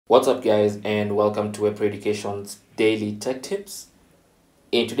What's up guys, and welcome to Web Education's daily tech tips.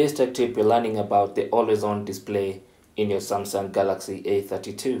 In today's tech tip, we're learning about the always on display in your Samsung Galaxy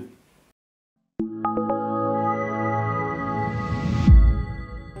A32.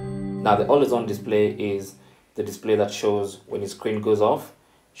 Now the always on display is the display that shows when your screen goes off,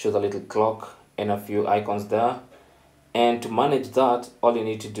 shows a little clock and a few icons there. And to manage that, all you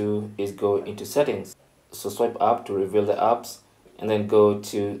need to do is go into settings. So swipe up to reveal the apps and then go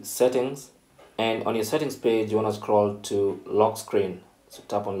to settings, and on your settings page you want to scroll to lock screen. So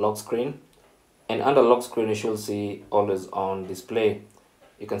tap on lock screen, and under lock screen you should see always on display.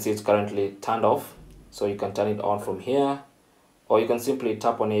 You can see it's currently turned off, so you can turn it on from here, or you can simply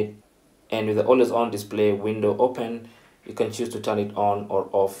tap on it, and with the always on display window open you can choose to turn it on or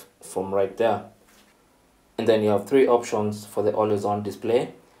off from right there. And then you have three options for the always on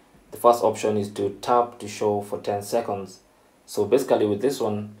display. The first option is to tap to show for 10 seconds. So basically with this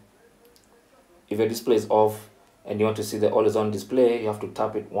one, if your display is off and you want to see the always on display, you have to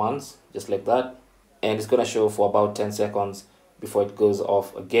tap it once, just like that, and it's going to show for about 10 seconds before it goes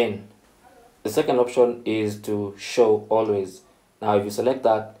off again. The second option is to show always. Now if you select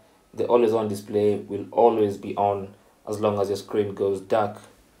that, the always on display will always be on as long as your screen goes dark.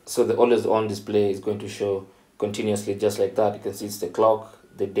 So the always on display is going to show continuously, just like that. You can see it's the clock,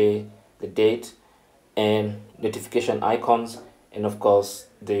 the day, the date, and notification icons, and of course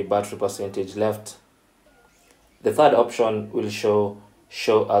the battery percentage left. The third option will show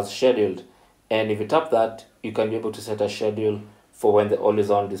as scheduled, and if you tap that, you can be able to set a schedule for when the always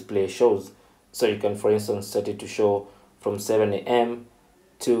on display shows. So you can, for instance, set it to show from 7 a.m.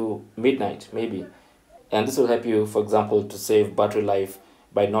 to midnight maybe, and this will help you, for example, to save battery life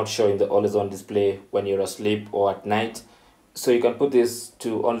by not showing the always on display when you're asleep or at night. So you can put this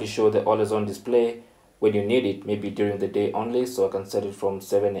to only show the always on display when you need it, maybe during the day only. So I can set it from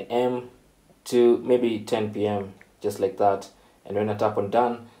 7 a.m. to maybe 10 p.m. just like that, and when I tap on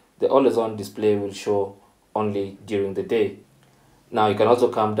done, the always on display will show only during the day. Now you can also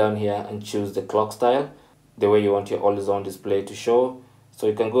come down here and choose the clock style, the way you want your always on display to show. So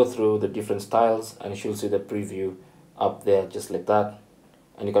you can go through the different styles and you should see the preview up there, just like that.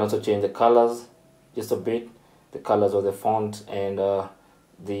 And you can also change the colors just a bit, the colors of the font and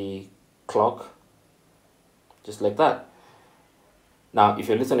the clock, just like that. Now if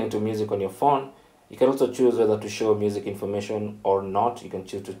you're listening to music on your phone, you can also choose whether to show music information or not. You can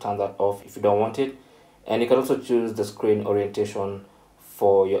choose to turn that off if you don't want it, and you can also choose the screen orientation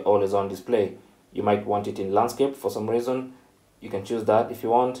for your always on display. You might want it in landscape for some reason. You can choose that if you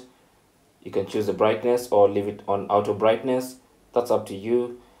want. You can choose the brightness or leave it on auto brightness. That's up to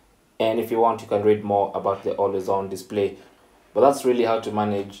you. And if you want, you can read more about the always on display. But that's really how to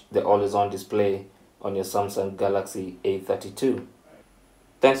manage the always on display on your Samsung Galaxy A32.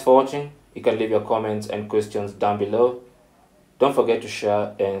 Thanks for watching. You can leave your comments and questions down below. Don't forget to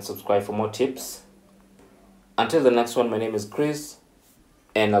share and subscribe for more tips. Until the next one, my name is Chris,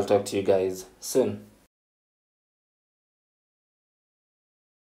 and I'll talk to you guys soon.